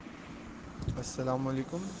السلام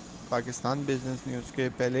علیکم۔ Pakistan business news کے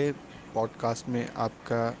پہلے پوڈ کاسٹ میں آپ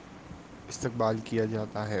کا استقبال کیا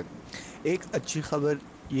جاتا ہے۔ ایک اچھی خبر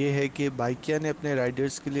یہ ہے کہ بائیکیا نے اپنے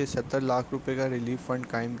رائیڈرز کے لیے 70 لاکھ روپے کا ریلیف فنڈ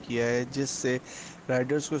قائم کیا ہے، جس سے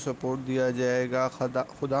رائیڈرز کو سپورٹ دیا جائے گا۔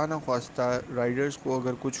 خدا نخواستہ رائیڈرز کو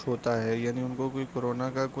اگر کچھ ہوتا ہے، یعنی ان کو کوئی کورونا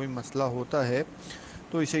کا کوئی مسئلہ ہوتا ہے،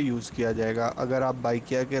 تو اسے یوز کیا جائے گا۔ اگر آپ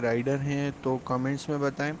بائیکیا کے رائیڈر ہیں تو کامنٹس میں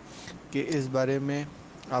بتائیں کہ اس بارے میں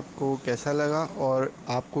آپ کو کیسا لگا اور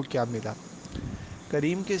آپ کو کیا ملا۔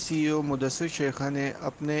 کریم کے سی ای او مدثر شیخہ نے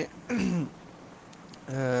اپنے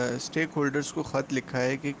اسٹیک ہولڈرز کو خط لکھا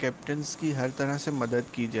ہے کہ کیپٹنز کی ہر طرح سے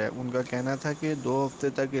مدد کی جائے۔ ان کا کہنا تھا کہ 2 ہفتے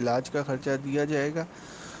تک علاج کا خرچہ دیا جائے گا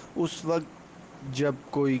اس وقت جب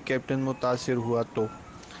کوئی کیپٹن متاثر ہوا تو۔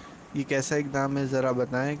 یہ کیسا اقدام ہے، ذرا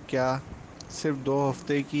بتائیں۔ کیا صرف 2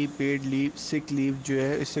 ہفتے کی پیڈ لیو، سک لیو جو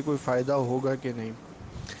ہے، اس سے کوئی فائدہ ہوگا کہ نہیں؟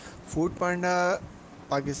 فوڈ پانڈا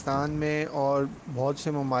پاکستان میں اور بہت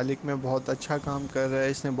سے ممالک میں بہت اچھا کام کر رہا ہے۔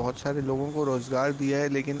 اس نے بہت سارے لوگوں کو روزگار دیا ہے،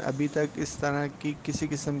 لیکن ابھی تک اس طرح کی کسی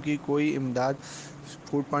قسم کی کوئی امداد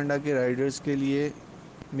فوڈ پانڈا کے رائڈرز کے لیے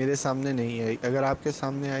میرے سامنے نہیں آئی۔ اگر آپ کے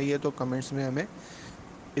سامنے آئی ہے تو کمنٹس میں ہمیں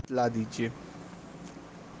اطلاع دیجیے۔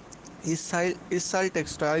 اس سال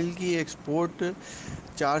ٹیکسٹائل کی ایکسپورٹ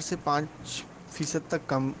 4 سے 5% تک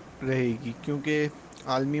کم رہے گی، کیونکہ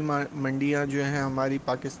عالمی منڈیاں جو ہیں ہماری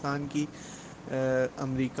پاکستان کی،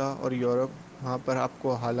 امریکہ اور یورپ، وہاں پر آپ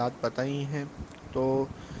کو حالات پتہ ہی ہیں، تو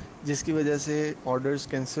جس کی وجہ سے آرڈرز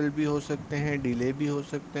کینسل بھی ہو سکتے ہیں، ڈیلے بھی ہو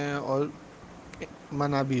سکتے ہیں اور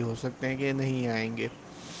منع بھی ہو سکتے ہیں کہ نہیں آئیں گے۔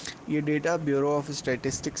 یہ ڈیٹا بیورو آف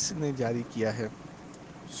اسٹیٹسٹکس نے جاری کیا ہے۔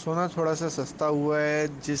 سونا تھوڑا سا سستا ہوا ہے،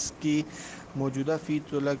 جس کی موجودہ فی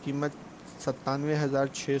تولہ قیمت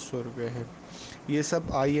 97,600 روپے ہے۔ یہ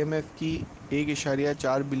سب آئی ایم ایف کی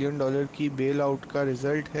 $1.4 بلین کی بیل آؤٹ کا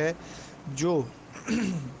رزلٹ ہے، جو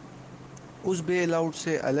اس بیل آؤٹ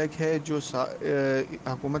سے الگ ہے جو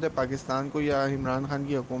حکومت پاکستان کو یا عمران خان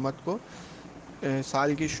کی حکومت کو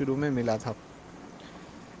سال کے شروع میں ملا تھا۔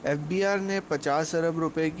 ایف بی آر نے 50 ارب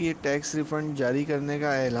روپے کی ٹیکس ریفنڈ جاری کرنے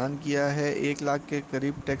کا اعلان کیا ہے 1 لاکھ کے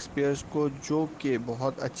قریب ٹیکس پیئرز کو، جو کہ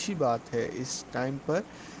بہت اچھی بات ہے۔ اس ٹائم پر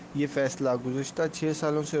یہ فیصلہ گزشتہ 6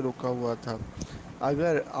 سالوں سے رکا ہوا تھا۔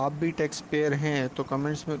 اگر آپ بھی ٹیکس پیئر ہیں تو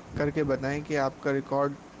کمنٹس میں کر کے بتائیں کہ آپ کا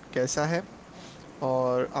ریکارڈ کیسا ہے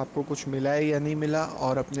اور آپ کو کچھ ملا ہے یا نہیں ملا،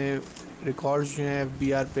 اور اپنے ریکارڈز جو ہیں ایف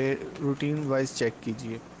بی آر پہ روٹین وائز چیک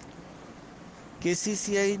کیجئے۔ کے سی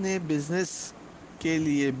سی آئی نے بزنسز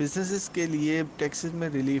کے لیے ٹیکسز میں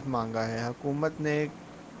ریلیف مانگا ہے۔ حکومت نے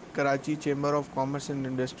Karachi chamber of commerce and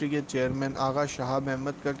industry کے چیئرمین آغا شہاب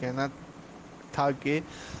احمد کا کہنا تھا کہ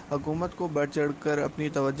حکومت کو بڑھ چڑھ کر اپنی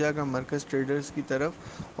توجہ کا مرکز ٹریڈرز کی طرف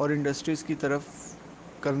اور انڈسٹریز کی طرف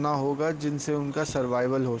کرنا ہوگا، جن سے ان کا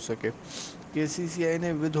سروائیول ہو سکے۔ کے سی سی آئی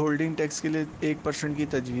نے ود ہولڈنگ ٹیکس کے لیے 1% کی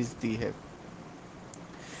تجویز دی ہے۔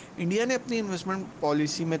 انڈیا نے اپنی انویسٹمنٹ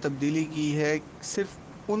پالیسی میں تبدیلی کی ہے، صرف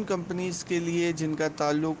ان کمپنیز کے لیے جن کا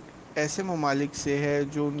تعلق ایسے ممالک سے ہے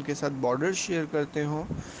جو ان کے ساتھ بارڈر شیئر کرتے ہوں۔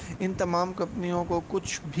 ان تمام کمپنیوں کو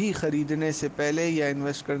کچھ بھی خریدنے سے پہلے یا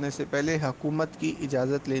انویسٹ کرنے سے پہلے حکومت کی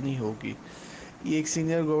اجازت لینی ہوگی۔ یہ ایک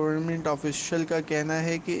سینئر گورنمنٹ آفیشل کا کہنا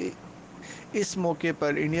ہے کہ اس موقع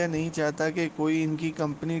پر انڈیا نہیں چاہتا کہ کوئی ان کی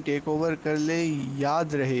کمپنی ٹیک اوور کر لے۔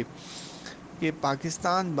 یاد رہے کہ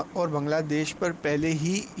پاکستان اور بنگلہ دیش پر پہلے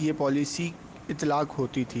ہی یہ پالیسی اطلاق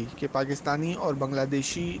ہوتی تھی کہ پاکستانی اور بنگلہ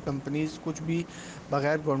دیشی کمپنیز کچھ بھی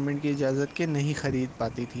بغیر گورنمنٹ کی اجازت کے نہیں خرید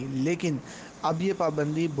پاتی تھی، لیکن اب یہ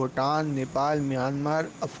پابندی بھوٹان، نیپال، میانمار،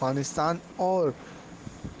 افغانستان اور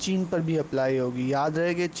چین پر بھی اپلائی ہوگی۔ یاد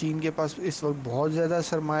رہے کہ چین کے پاس اس وقت بہت زیادہ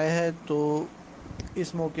سرمایہ ہے، تو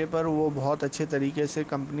اس موقع پر وہ بہت اچھے طریقے سے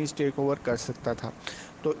کمپنیز ٹیک اوور کر سکتا تھا،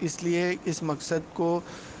 تو اس لیے اس مقصد کو،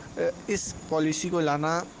 اس پالیسی کو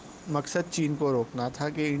لانا مقصد چین کو روکنا تھا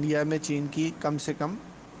کہ انڈیا میں چین کی کم سے کم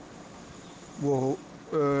وہ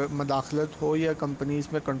مداخلت ہو یا کمپنیز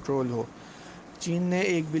میں کنٹرول ہو۔ چین نے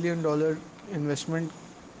 $1 بلین انویسٹمنٹ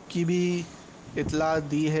کی بھی اطلاع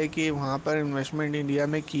دی ہے کہ وہاں پر انویسٹمنٹ انڈیا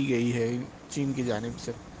میں کی گئی ہے چین کی جانب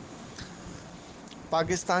سے۔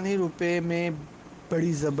 پاکستانی روپے میں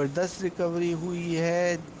بڑی زبردست ریکوری ہوئی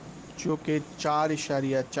ہے، جو کہ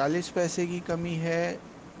 4.40 کی کمی ہے،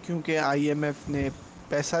 کیونکہ آئی ایم ایف نے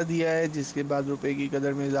پیسہ دیا ہے، جس کے بعد روپے کی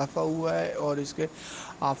قدر میں اضافہ ہوا ہے، اور اس کے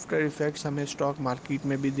آفٹر ایفیکٹس ہمیں اسٹاک مارکیٹ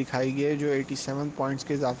میں بھی دکھائی گئے، جو 87 پوائنٹس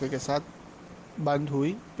کے اضافے کے ساتھ بند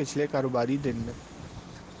ہوئی پچھلے کاروباری دن میں۔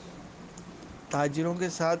 تاجروں کے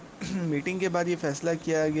ساتھ میٹنگ کے بعد یہ فیصلہ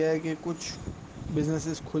کیا گیا ہے کہ کچھ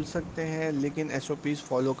بزنسز کھل سکتے ہیں، لیکن ایس او پیز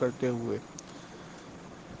فالو کرتے ہوئے۔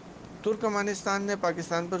 ترکمانستان نے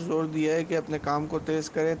پاکستان پر زور دیا ہے کہ اپنے کام کو تیز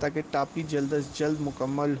کرے تاکہ ٹاپی جلد از جلد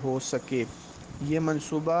مکمل ہو سکے۔ یہ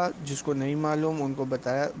منصوبہ جس کو نہیں معلوم ان کو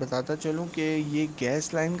بتاتا چلوں کہ یہ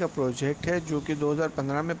گیس لائن کا پروجیکٹ ہے جو کہ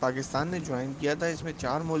 2015 میں پاکستان نے جوائن کیا تھا. اس میں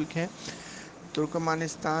 4 ملک ہیں: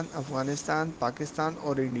 ترکمانستان، افغانستان، پاکستان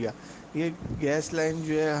اور انڈیا. یہ گیس لائن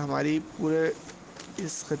جو ہے ہماری پورے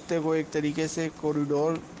اس خطے کو ایک طریقے سے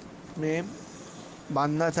کوریڈور میں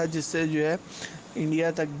باندھنا تھا، جس سے جو ہے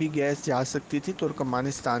انڈیا تک بھی گیس جا سکتی تھی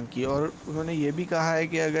ترکمانستان کی. اور انہوں نے یہ بھی کہا ہے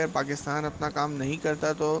کہ اگر پاکستان اپنا کام نہیں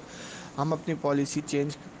کرتا تو ہم اپنی پالیسی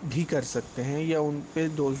چینج بھی کر سکتے ہیں یا ان پہ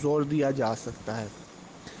زور دیا جا سکتا ہے.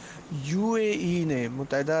 یو اے ای نے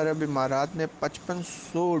متحدہ عرب امارات نے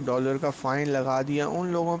 $5500 کا فائن لگا دیا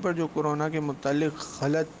ان لوگوں پر جو کورونا کے متعلق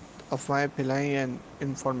غلط افواہیں پھیلائیں یا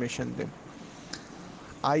انفارمیشن دیں.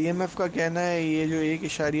 آئی ایم ایف کا کہنا ہے یہ جو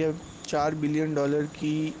 $1.4 بلین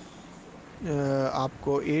کی آپ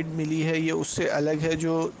کو ایڈ ملی ہے یہ اس سے الگ ہے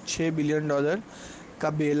جو $6 بلین کا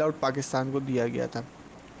بیل آؤٹ پاکستان کو دیا گیا تھا.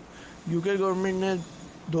 یو کے گورنمنٹ نے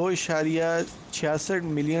 $2.66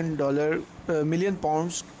 ملین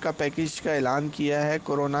پاؤنڈز کا پیکیج کا اعلان کیا ہے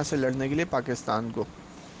کورونا سے لڑنے کے لیے پاکستان کو.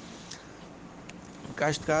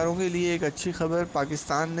 کاشتکاروں کے لیے ایک اچھی خبر: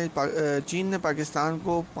 چین نے پاکستان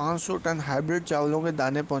کو 500 ٹن ہائیبرڈ چاولوں کے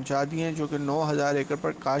دانے پہنچا دیے ہیں جو کہ 9000 ایکڑ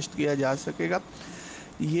پر کاشت کیا جا سکے گا.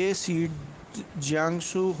 یہ seed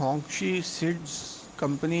Jiangsu Hongshi seeds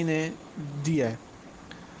company نے دیا ہے.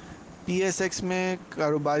 پی ایس ایکس میں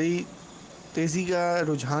کاروباری تیزی کا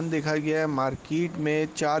رجحان دیکھا گیا ہے. مارکیٹ میں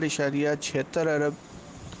 4.76 ارب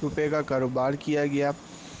روپے کا کاروبار کیا گیا.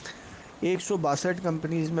 162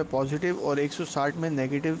 کمپنیز میں پازیٹیو اور 160 میں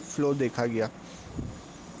نیگیٹو فلو دیکھا گیا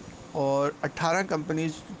اور 18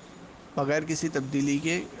 کمپنیز بغیر کسی تبدیلی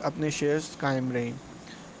کے اپنے شیئرز قائم رہیں.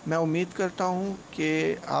 میں امید کرتا ہوں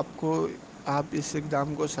کہ آپ اس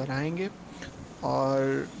اقدام کو سراہیں گے اور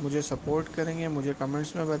مجھے سپورٹ کریں گے. مجھے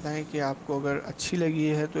کمنٹس میں بتائیں کہ آپ کو اگر اچھی لگی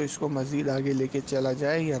ہے تو اس کو مزید آگے لے کے چلا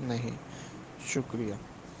جائے یا نہیں. شکریہ.